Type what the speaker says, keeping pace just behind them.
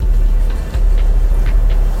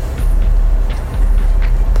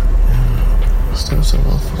still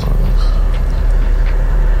my flow.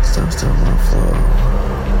 Still my flow.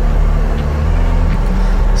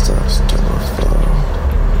 Still my flow.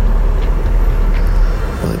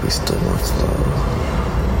 Really be still my flow.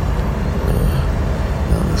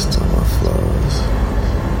 Really be still my flows.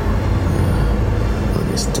 Really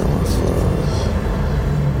be still my flows.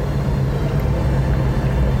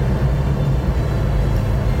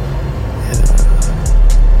 Yeah.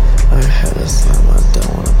 I had to slam my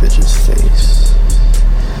down on a bitch's face.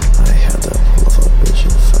 I had to pull off a bitch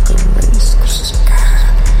and fucking race.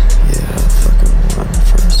 Yeah, I fucking won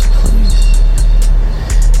first place.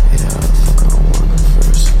 Yeah, I fucking won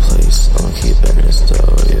first place. I'ma keep bagging this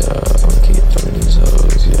dough, yeah. I'ma keep fucking these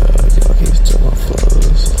hoes, yeah. Y'all keep still my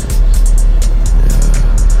flows. Yeah,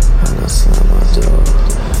 I had to slam my dough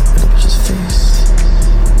in a bitch's face.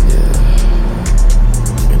 Yeah,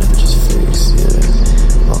 in a bitch's face, yeah.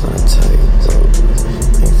 Walking a tight rope,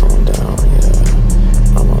 ain't falling down, yeah.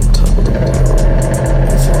 I'm on top of the world,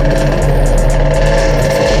 ain't falling down,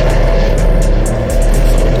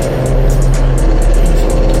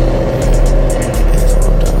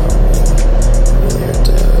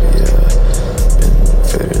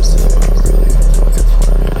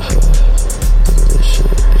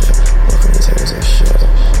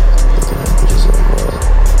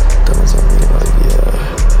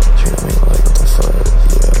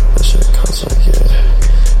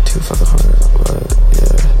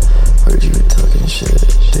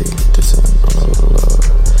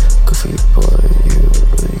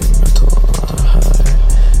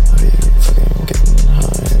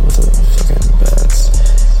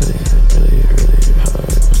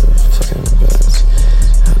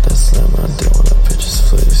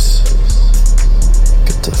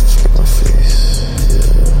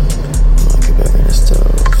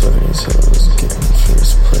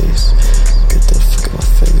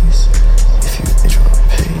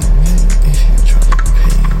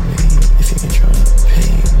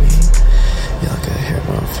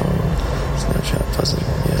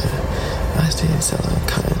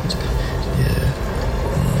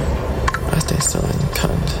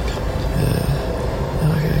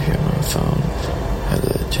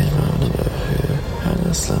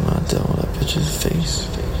 slam my down on that bitch's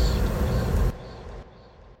face.